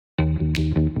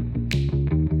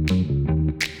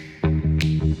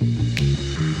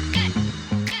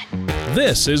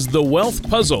This is The Wealth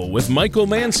Puzzle with Michael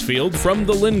Mansfield from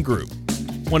the Lynn Group.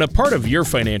 When a part of your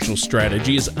financial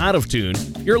strategy is out of tune,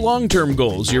 your long-term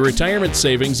goals, your retirement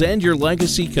savings, and your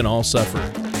legacy can all suffer.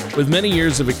 With many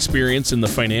years of experience in the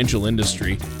financial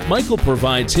industry, Michael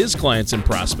provides his clients and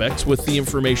prospects with the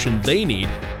information they need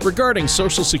regarding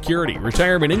Social Security,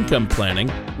 retirement income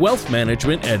planning, wealth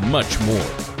management, and much more.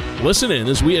 Listen in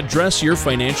as we address your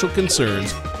financial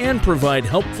concerns and provide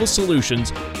helpful solutions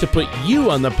to put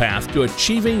you on the path to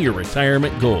achieving your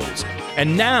retirement goals.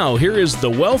 And now, here is The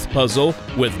Wealth Puzzle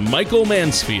with Michael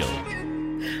Mansfield.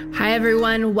 Hi,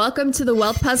 everyone. Welcome to The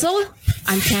Wealth Puzzle.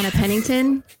 I'm Tana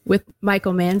Pennington with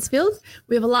Michael Mansfield.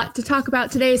 We have a lot to talk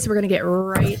about today, so we're going to get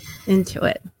right into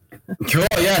it. Cool.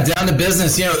 Yeah, down to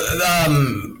business.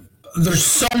 There's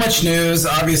so much news.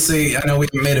 Obviously, I know we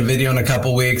made a video in a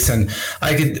couple weeks, and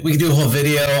we could do a whole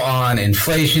video on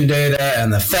inflation data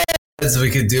and the Fed.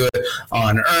 We could do it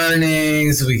on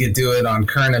earnings. We could do it on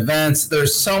current events.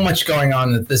 There's so much going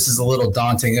on that this is a little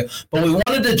daunting. But we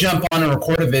wanted to jump on and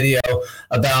record a video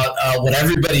about what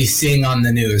everybody's seeing on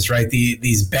the news, right?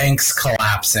 These banks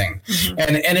collapsing.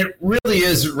 Mm-hmm. And it really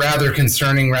is rather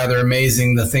concerning, rather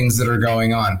amazing, the things that are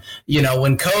going on. You know,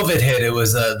 when COVID hit, it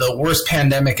was the worst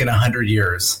pandemic in 100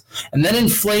 years. And then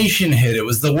inflation hit. It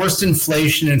was the worst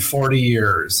inflation in 40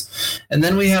 years. And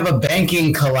then we have a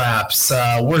banking collapse,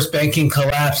 worst banking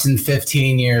collapse in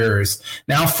 15 years,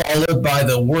 now followed by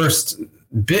the worst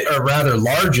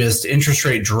largest interest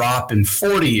rate drop in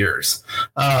 40 years.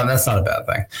 That's not a bad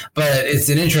thing, but it's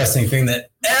an interesting thing that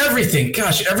every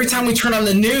time we turn on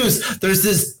the news, there's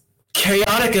this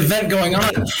chaotic event going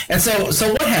on. And so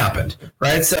what happened,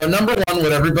 right? So number one,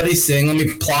 what everybody's seeing, let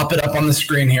me plop it up on the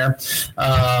screen here.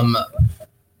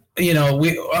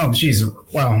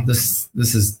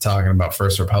 This is talking about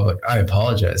First Republic. I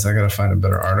apologize. I got to find a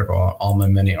better article. All my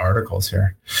many articles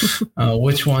here.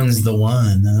 Which one's the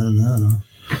one? I don't know.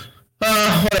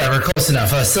 Whatever, close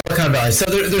enough. Silicon Valley. So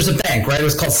there's a bank, right? It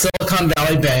was called Silicon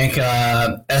Valley Bank,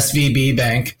 SVB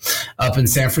Bank, up in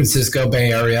San Francisco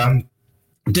Bay Area.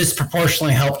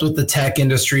 Disproportionately helped with the tech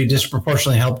industry,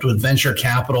 disproportionately helped with venture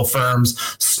capital firms,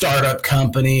 startup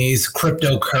companies,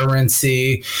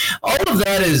 cryptocurrency. All of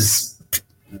that is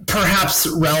perhaps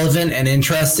relevant and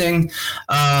interesting.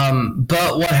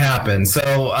 But what happened?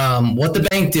 So what the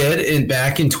bank did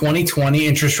back in 2020,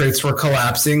 interest rates were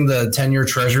collapsing. The 10-year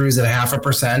treasury is at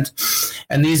 0.5%.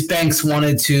 And these banks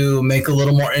wanted to make a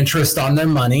little more interest on their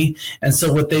money. And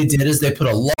so what they did is they put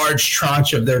a large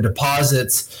tranche of their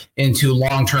deposits into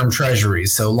long-term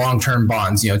treasuries. So long-term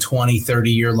bonds, 20,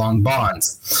 30-year long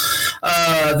bonds.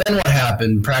 Then what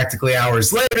happened? Practically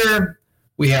hours later,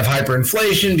 we have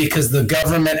hyperinflation because the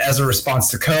government, as a response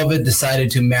to COVID,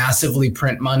 decided to massively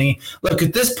print money. Look,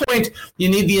 at this point, you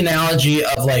need the analogy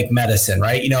of like medicine,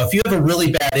 right? If you have a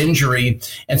really bad injury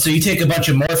and so you take a bunch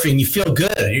of morphine, you feel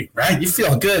good, right? You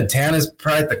feel good. Tana's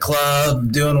probably at the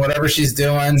club doing whatever she's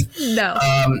doing. No.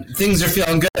 Things are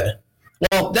feeling good.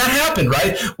 Well, that happened,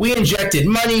 right? We injected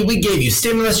money. We gave you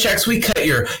stimulus checks. We cut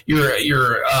your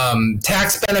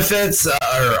tax benefits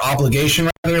or obligation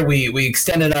rather. We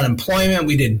extended unemployment.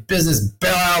 We did business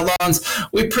bailout loans.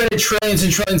 We printed trillions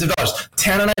and trillions of dollars.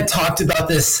 Tan and I talked about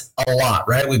this a lot,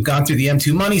 right? We've gone through the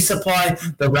M2 money supply,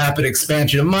 the rapid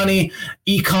expansion of money,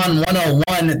 Econ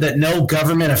 101 that no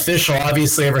government official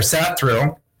obviously ever sat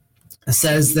through.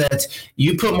 Says that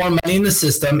you put more money in the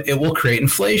system, it will create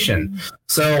inflation.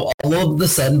 So all of a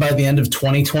sudden, by the end of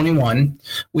 2021,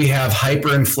 we have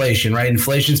hyperinflation, right?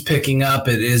 Inflation's picking up.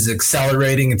 It is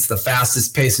accelerating. It's the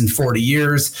fastest pace in 40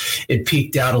 years. It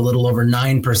peaked out a little over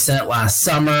 9% last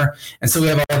summer. And so we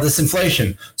have all this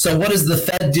inflation. So what does the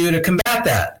Fed do to combat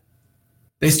that?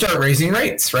 They start raising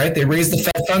rates, right? They raise the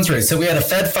Fed funds rate. So we had a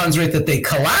Fed funds rate that they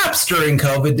collapsed during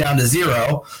COVID down to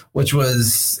zero, which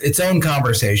was its own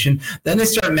conversation. Then they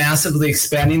start massively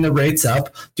expanding the rates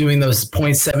up, doing those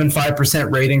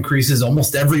 0.75% rate increases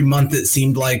almost every month, it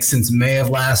seemed like, since May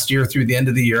of last year through the end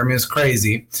of the year. I mean, it's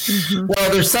crazy. Mm-hmm.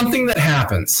 Well, there's something that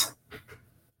happens.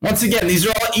 Once again, these are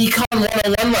all Econ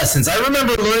 101 lessons. I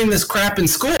remember learning this crap in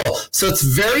school. So it's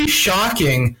very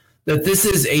shocking that this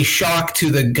is a shock to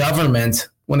the government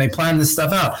when they plan this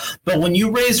stuff out. But when you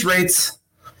raise rates,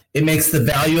 it makes the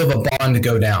value of a bond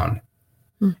go down.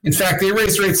 In fact, they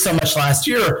raised rates so much last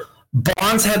year,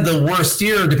 bonds had the worst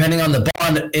year, depending on the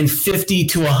bond, in 50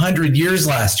 to 100 years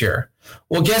last year.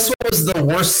 Well, guess what was the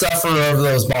worst sufferer of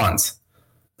those bonds?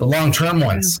 The long-term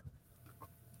ones.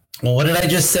 Well, what did I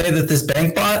just say that this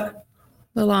bank bought?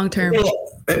 The long-term.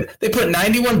 They put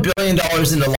 $91 billion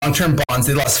into long-term bonds.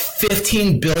 They lost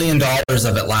 $15 billion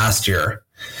of it last year.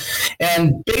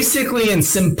 And basically, in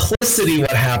simplicity,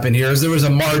 what happened here is there was a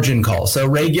margin call. So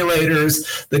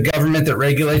regulators, the government that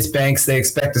regulates banks, they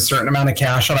expect a certain amount of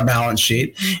cash on a balance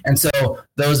sheet. And so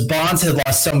those bonds had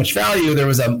lost so much value, there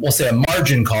was we'll say a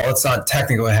margin call. It's not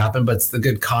technically what happened, but it's the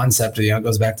good concept. It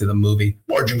goes back to the movie,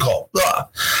 margin call.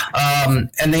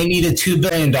 And they needed $2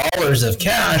 billion of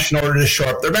cash in order to shore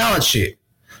up their balance sheet.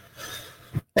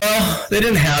 Well, they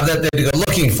didn't have that. They had to go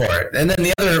looking for it. And then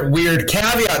the other weird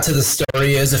caveat to the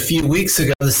story is a few weeks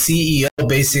ago, the CEO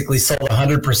basically sold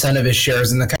 100% of his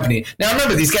shares in the company. Now,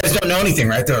 remember, these guys don't know anything,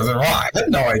 right? They're like, I had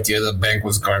no idea the bank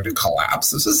was going to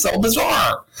collapse. This is so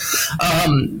bizarre.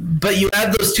 But you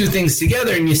add those two things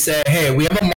together and you say, hey, we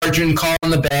have a margin call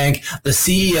on the bank. The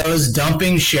CEO's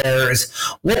dumping shares.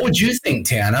 What would you think,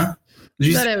 Tana?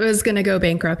 That it was going to go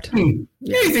bankrupt. Yeah,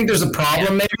 you think there's a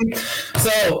problem maybe?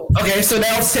 So now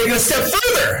let's take it a step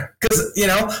further because,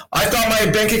 I thought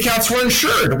my bank accounts were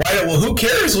insured. Well, who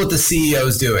cares what the CEO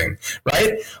is doing,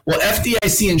 right? Well,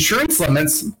 FDIC insurance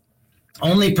limits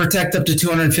only protect up to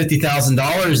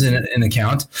 $250,000 in an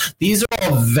account. These are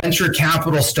all venture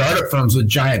capital startup firms with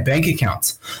giant bank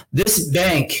accounts. This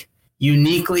bank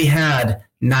uniquely had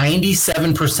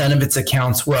 97% of its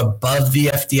accounts were above the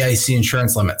FDIC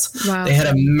insurance limits. Wow. They had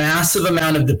a massive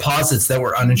amount of deposits that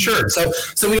were uninsured. So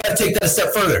we got to take that a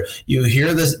step further. You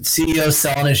hear the CEO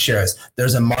selling his shares.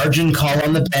 There's a margin call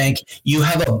on the bank. You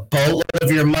have a boatload of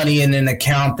your money in an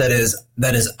account that is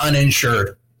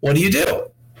uninsured. What do?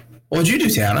 What would you do,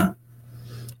 Tana?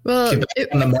 Well, keep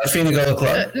it on the morphine and go to the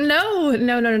club?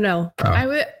 No.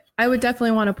 Oh. I would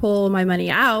definitely want to pull my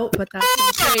money out, but that's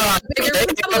a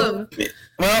bigger problem.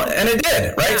 Well, and it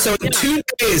did, right? So in 2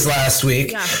 days last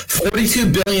week,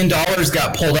 $42 billion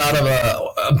got pulled out of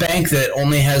a bank that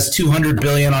only has $200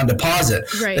 billion on deposit.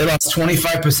 Right. They lost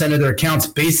 25% of their accounts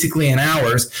basically in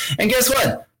hours. And guess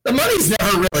what? The money's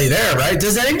never really there, right?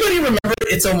 Does anybody remember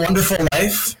It's a Wonderful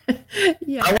Life?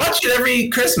 Yeah. I watch it every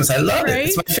Christmas. I love it.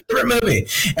 It's my favorite movie.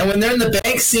 And when they're in the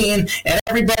bank scene and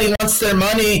everybody wants their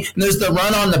money and there's the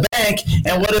run on the bank,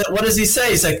 and what does he say?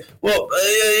 He's like, well,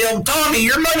 Tommy,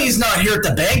 your money's not here at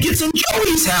the bank. It's in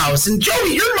Joey's house. And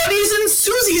Joey, your money's in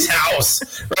Susie's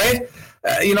house, right?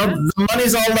 The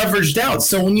money's all leveraged out.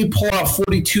 So when you pull out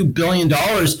 $42 billion,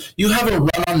 you have a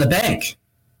run on the bank.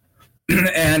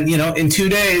 And, in 2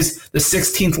 days, the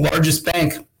 16th largest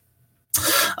bank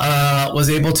was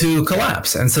able to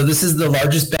collapse. And so this is the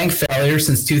largest bank failure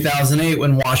since 2008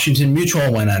 when Washington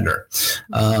Mutual went under.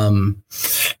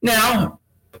 Now,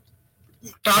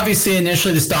 obviously,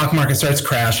 initially the stock market starts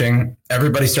crashing.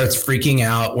 Everybody starts freaking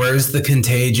out. Where's the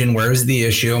contagion? Where's the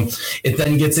issue? It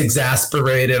then gets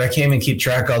exasperated. I can't even keep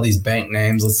track of all these bank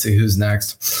names. Let's see who's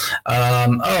next.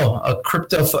 A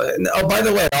crypto. Oh, by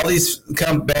the way, all these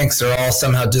banks are all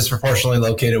somehow disproportionately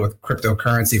located with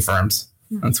cryptocurrency firms.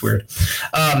 That's weird.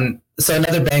 So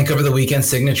another bank over the weekend,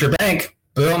 Signature Bank,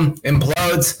 boom,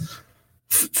 implodes.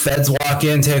 Feds walk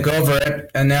in, take over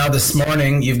it. And now this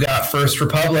morning, you've got First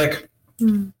Republic.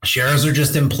 Shares are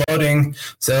just imploding.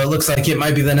 So it looks like it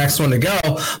might be the next one to go.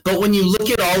 But when you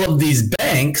look at all of these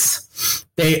banks,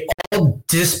 they all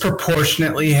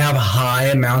disproportionately have high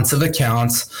amounts of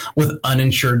accounts with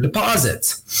uninsured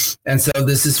deposits. And so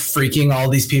this is freaking all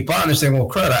these people out. And they're saying, well,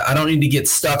 crud, I don't need to get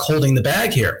stuck holding the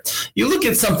bag here. You look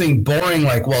at something boring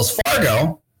like Wells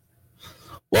Fargo.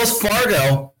 Wells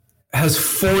Fargo has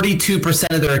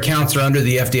 42% of their accounts are under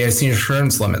the FDIC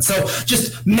insurance limit. So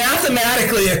just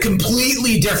mathematically a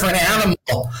completely different animal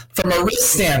from a risk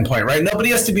standpoint, right?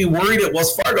 Nobody has to be worried at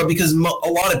Wells Fargo because a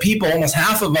lot of people, almost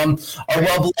half of them, are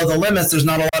well below the limits. There's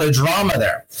not a lot of drama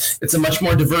there. It's a much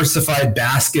more diversified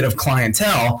basket of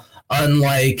clientele,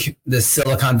 unlike the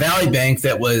Silicon Valley Bank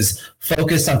that was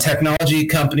focused on technology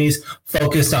companies,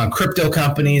 focused on crypto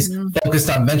companies, focused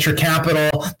on venture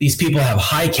capital. These people have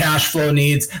high cash flow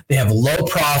needs. They have low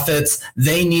profits.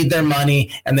 They need their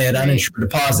money, and they had uninsured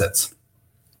deposits.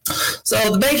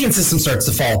 So the banking system starts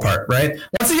to fall apart, right?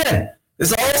 Once again,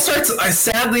 this all starts,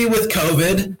 sadly, with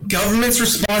COVID, government's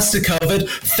response to COVID,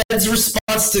 Fed's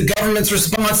response to government's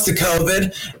response to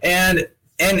COVID,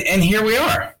 and here we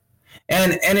are.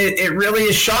 And it really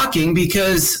is shocking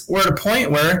because we're at a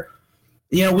point where,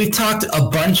 we've talked a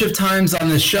bunch of times on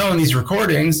this show and these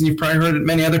recordings, and you've probably heard it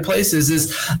many other places, is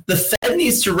the Fed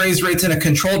needs to raise rates in a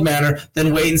controlled manner,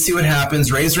 then wait and see what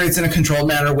happens, raise rates in a controlled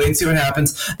manner, wait and see what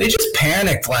happens. They just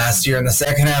panicked last year in the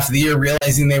second half of the year,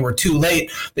 realizing they were too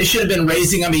late. They should have been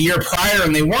raising them a year prior,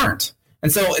 and they weren't.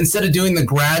 And so instead of doing the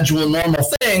gradual normal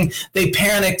thing, they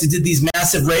panicked, did these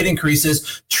massive rate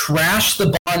increases, trashed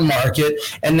the bond market,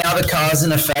 and now the cause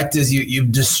and effect is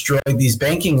you've destroyed these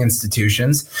banking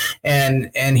institutions,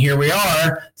 and here we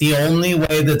are. The only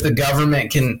way that the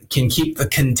government can keep the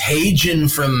contagion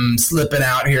from slipping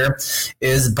out here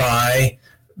is by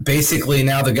basically,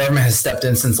 now the government has stepped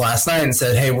in since last night and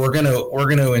said, hey, we're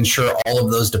gonna insure all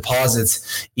of those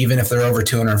deposits, even if they're over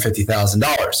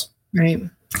 $250,000. Right.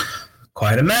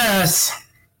 Quite a mess.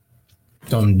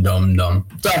 Dumb.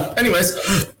 So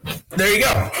anyways, there you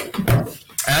go.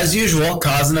 As usual,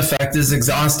 cause and effect is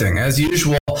exhausting. As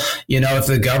usual, if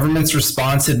the government's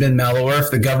response had been mellower, if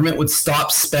the government would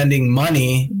stop spending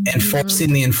money and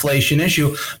forcing the inflation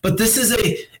issue, but this is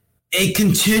a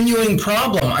continuing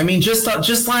problem. I mean, just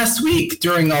last week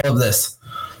during all of this,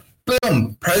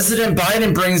 boom, President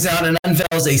Biden brings out and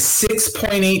unveils a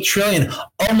 $6.8 trillion,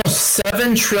 almost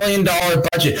 $7 trillion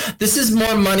budget. This is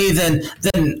more money than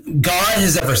God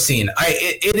has ever seen.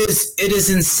 It is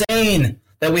insane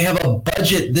that we have a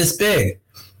budget this big,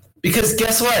 because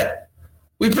guess what?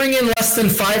 We bring in less than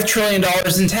 $5 trillion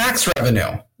in tax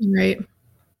revenue. Right.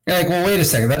 You're like, well, wait a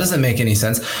second. That doesn't make any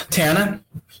sense. Tana,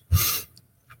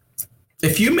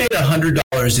 if you made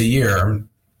 $100 a year,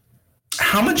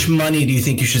 how much money do you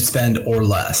think you should spend or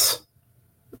less?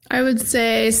 I would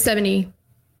say $70.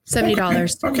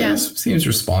 Okay, Yeah. Seems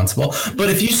responsible. But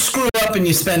if you screw up and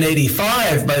you spend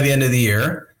 85 by the end of the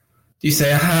year, you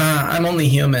say, I'm only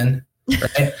human.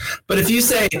 Right? But if you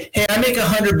say, hey, I make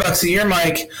 $100 a year,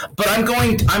 Mike, but I'm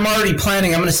already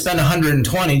planning, I'm going to spend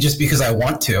 120 just because I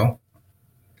want to.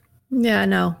 Yeah,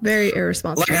 no, very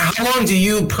irresponsible. Like, how long do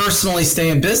you personally stay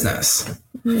in business?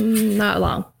 Not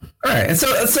long. All right. And so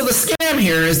the scam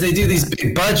here is they do these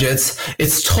big budgets.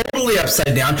 It's totally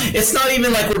upside down. It's not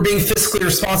even like we're being fiscally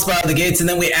responsible out of the gates and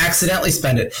then we accidentally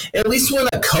spend it. At least when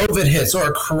a COVID hits or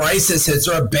a crisis hits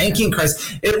or a banking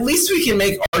crisis, at least we can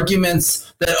make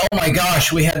arguments that, oh my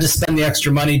gosh, we had to spend the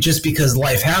extra money just because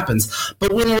life happens.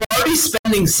 But when we're already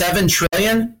spending $7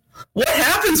 trillion, what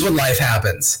happens when life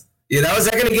happens? Is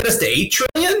that going to get us to $8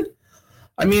 trillion?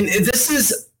 I mean, this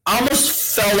is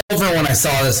almost fell over when I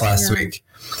saw this last week.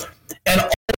 And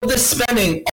all of this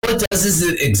spending, all it does is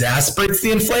it exacerbates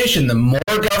the inflation. The more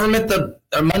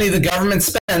money the government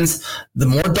spends, the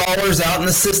more dollars out in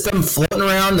the system floating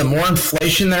around, the more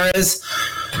inflation there is.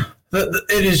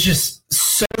 It is just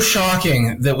so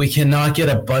shocking that we cannot get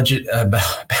a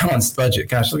balanced budget.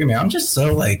 Gosh, look at me. I'm just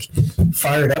so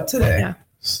fired up today. Yeah.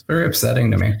 It's very upsetting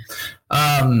to me.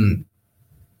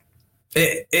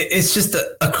 It's just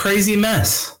a crazy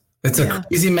mess. It's a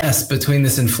crazy mess between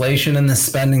this inflation and this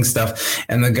spending stuff.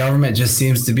 And the government just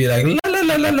seems to be like, la, la,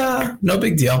 la, la, la, no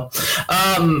big deal.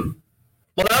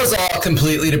 Well, that was all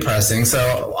completely depressing.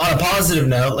 So on a positive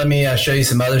note, let me show you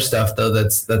some other stuff, though,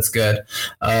 that's good.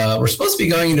 We're supposed to be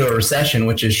going into a recession,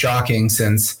 which is shocking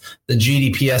since the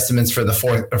GDP estimates for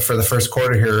the first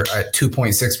quarter here are at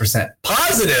 2.6%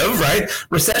 positive, right?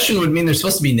 Recession would mean they're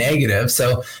supposed to be negative.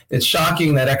 So it's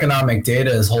shocking that economic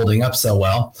data is holding up so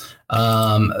well.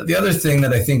 The other thing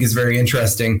that I think is very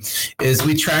interesting is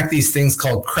we track these things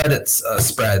called credit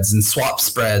spreads and swap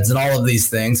spreads and all of these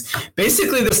things.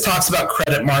 Basically, this talks about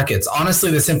credit markets.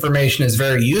 Honestly, this information is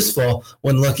very useful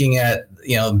when looking at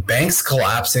banks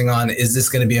collapsing on, is this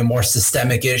going to be a more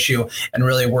systemic issue and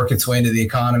really work its way into the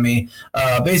economy?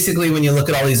 Basically, when you look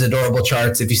at all these adorable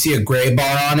charts, if you see a gray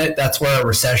bar on it, that's where a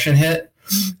recession hit.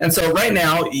 And so right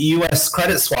now, U.S.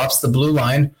 credit swaps, the blue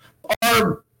line,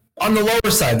 are on the lower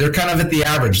side. They're kind of at the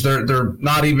average. They're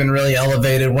not even really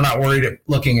elevated. We're not worried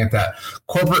looking at that.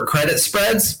 Corporate credit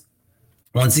spreads,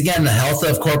 once again, the health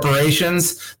of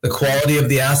corporations, the quality of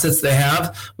the assets they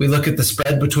have. We look at the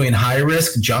spread between high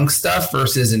risk junk stuff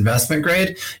versus investment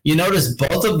grade. You notice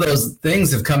both of those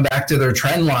things have come back to their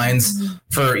trend lines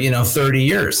for 30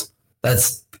 years.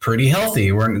 That's pretty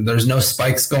healthy. There's no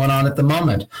spikes going on at the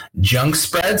moment. Junk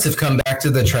spreads have come back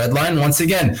to the trend line. Once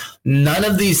again, none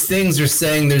of these things are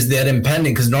saying there's that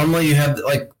impending, because normally you have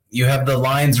the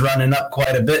lines running up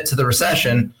quite a bit to the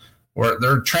recession, where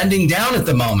they're trending down at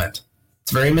the moment.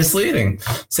 It's very misleading.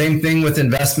 Same thing with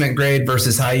investment grade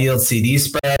versus high yield CD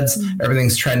spreads.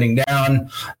 Everything's trending down.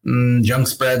 Junk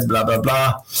spreads, blah, blah,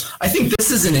 blah. I think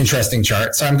this is an interesting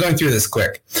chart. So I'm going through this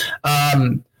quick.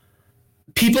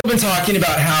 People have been talking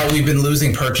about how we've been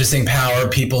losing purchasing power.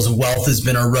 People's wealth has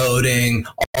been eroding,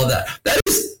 all of that. That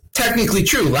is technically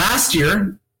true. Last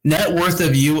year, net worth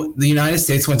of the United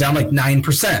States went down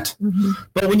 9%.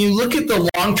 But when you look at the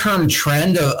long-term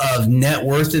trend of net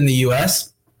worth in the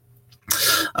U.S.,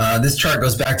 this chart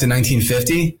goes back to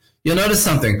 1950. You'll notice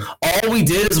something. All we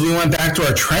did is we went back to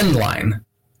our trend line.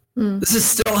 This is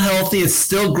still healthy. It's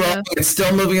still growing. Yeah. It's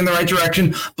still moving in the right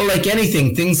direction. But like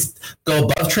anything, things go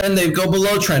above trend, they go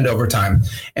below trend over time.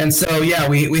 And so, yeah,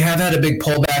 we have had a big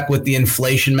pullback with the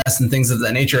inflation mess and things of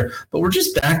that nature. But we're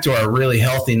just back to our really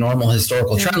healthy, normal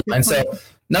historical trend line. So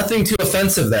nothing too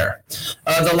offensive there.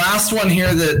 The last one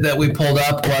here that we pulled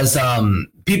up was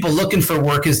people looking for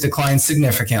work has declined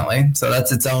significantly. So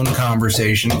that's its own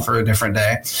conversation for a different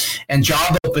day. And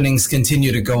job openings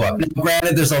continue to go up. Now,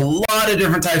 granted, there's a lot of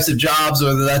different types of jobs,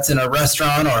 whether that's in a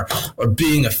restaurant or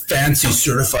being a fancy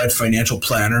certified financial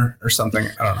planner or something.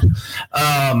 I don't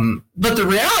know. But the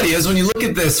reality is when you look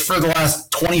at this for the last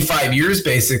 25 years,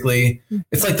 basically,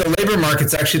 it's like the labor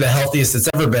market's actually the healthiest it's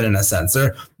ever been in a sense.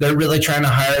 They're really trying to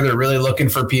hire. They're really looking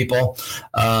for people.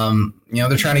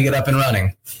 They're trying to get up and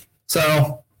running.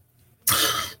 So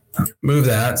move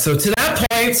that. So to that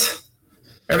point,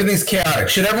 everything's chaotic.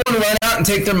 Should everyone run out and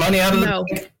take their money out of the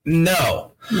bank?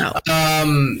 No.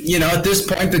 At this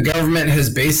point, the government has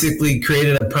basically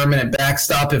created a permanent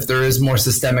backstop if there is more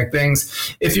systemic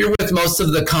things. If you're with most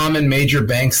of the common major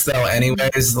banks, though,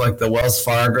 anyways, like the Wells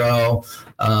Fargo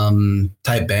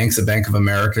type banks, a Bank of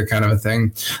America kind of a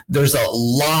thing, there's a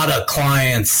lot of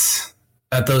clients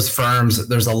at those firms.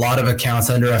 There's a lot of accounts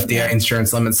under FDI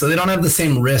insurance limits. So they don't have the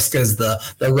same risk as the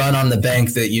run on the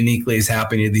bank that uniquely is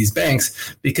happening to these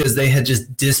banks because they had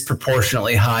just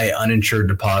disproportionately high uninsured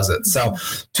deposits. So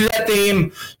to that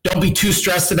theme, don't be too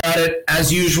stressed about it.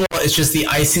 As usual, it's just the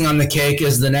icing on the cake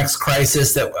is the next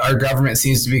crisis that our government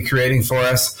seems to be creating for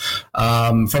us.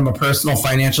 From a personal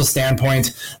financial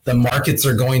standpoint, the markets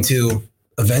are going to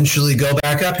eventually go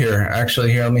back up here.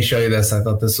 Actually, here, let me show you this. I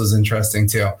thought this was interesting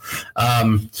too.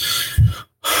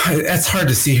 It's hard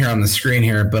to see here on the screen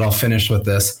here, but I'll finish with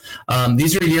this.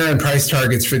 These are year-end price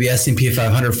targets for the S&P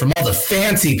 500 from all the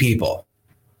fancy people.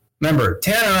 Remember,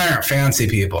 Tana and I aren't fancy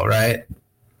people, right?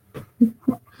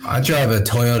 I drive a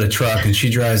Toyota truck and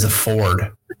she drives a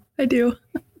Ford. I do.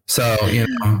 So,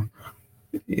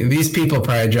 these people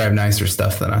probably drive nicer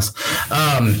stuff than us.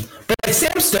 But like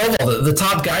Sam Stovall, the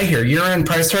top guy here, year-end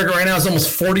price target right now is almost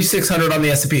 4,600 on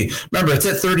the S&P. Remember, it's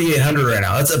at 3,800 right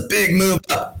now. That's a big move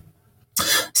up.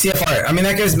 CFR,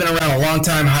 that guy's been around a long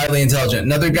time, highly intelligent.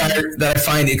 Another guy that I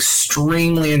find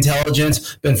extremely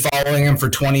intelligent, been following him for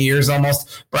 20 years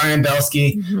almost, Brian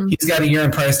Belsky. He's got a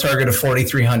year-end price target of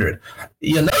 4,300.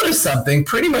 You'll notice something,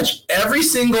 pretty much every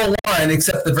single one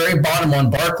except the very bottom one,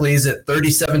 Barclays at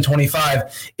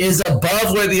 37.25, is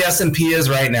above where the S&P is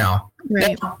right now.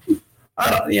 Right.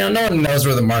 No one knows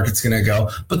where the market's going to go.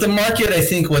 But the market, I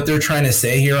think what they're trying to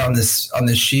say here on this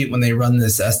sheet when they run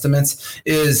this estimates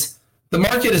is the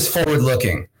market is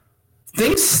forward-looking.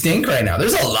 Things stink right now.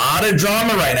 There's a lot of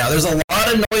drama right now. There's a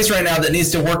lot of noise right now that needs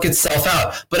to work itself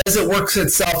out. But as it works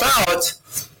itself out,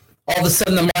 all of a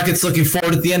sudden the market's looking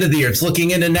forward at the end of the year. It's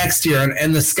looking into next year,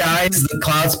 and the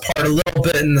clouds part a little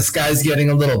bit, and the sky's getting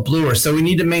a little bluer. So we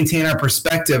need to maintain our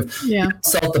perspective. Yeah. You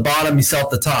sell at the bottom, you sell at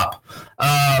the top.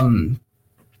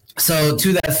 So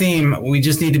to that theme, we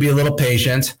just need to be a little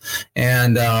patient,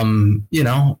 and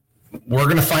we're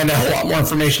going to find out a lot more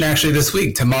information actually this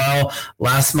week. Tomorrow,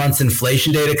 last month's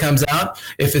inflation data comes out.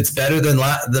 If it's better than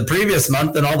the previous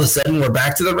month, then all of a sudden we're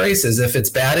back to the races. If it's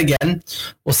bad again,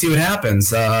 we'll see what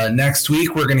happens. Next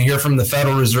week, we're going to hear from the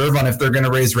Federal Reserve on if they're going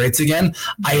to raise rates again.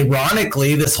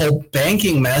 Ironically, this whole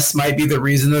banking mess might be the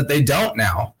reason that they don't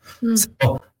now.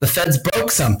 So the Feds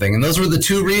broke something, and those were the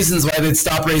two reasons why they'd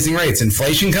stop raising rates.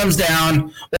 Inflation comes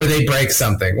down, or they break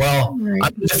something. Well, right.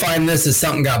 I'm going to define this as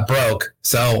something got broke,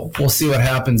 so we'll see what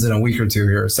happens in a week or two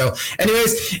here. So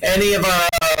anyways,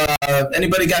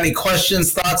 anybody got any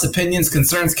questions, thoughts, opinions,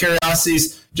 concerns,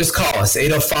 curiosities, just call us,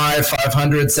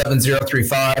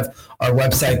 805-500-7035. Our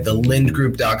website,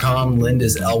 thelindgroup.com. Lind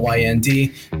is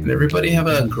L-Y-N-D. And everybody have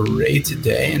a great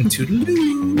day, and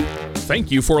toodaloo.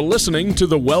 Thank you for listening to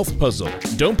The Wealth Puzzle.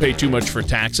 Don't pay too much for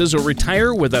taxes or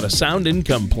retire without a sound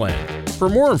income plan. For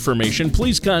more information,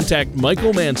 please contact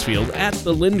Michael Mansfield at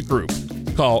The Lind Group.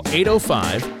 Call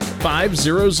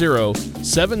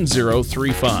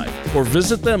 805-500-7035 or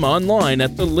visit them online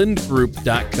at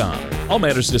thelindgroup.com. All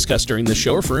matters discussed during this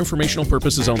show are for informational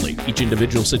purposes only. Each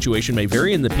individual situation may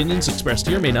vary, and the opinions expressed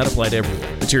here may not apply to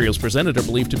everyone. Materials presented are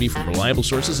believed to be from reliable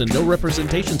sources, and no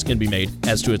representations can be made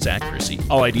as to its accuracy.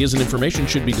 All ideas and information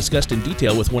should be discussed in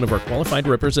detail with one of our qualified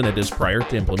representatives prior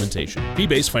to implementation.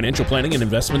 Fee-based financial planning and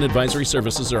investment advisory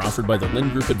services are offered by the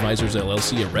Lind Group Advisors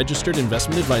LLC, a registered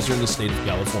investment advisor in the state of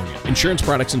California. Insurance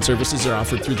products and services are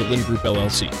offered through the Lind Group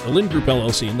LLC. The Lind Group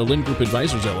LLC and the Lind Group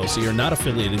Advisors LLC are not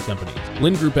affiliated companies.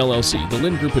 Lind Group LLC, the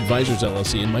Lind Group Advisors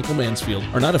LLC, and Michael Mansfield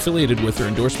are not affiliated with or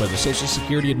endorsed by the Social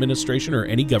Security Administration or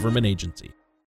any government agency.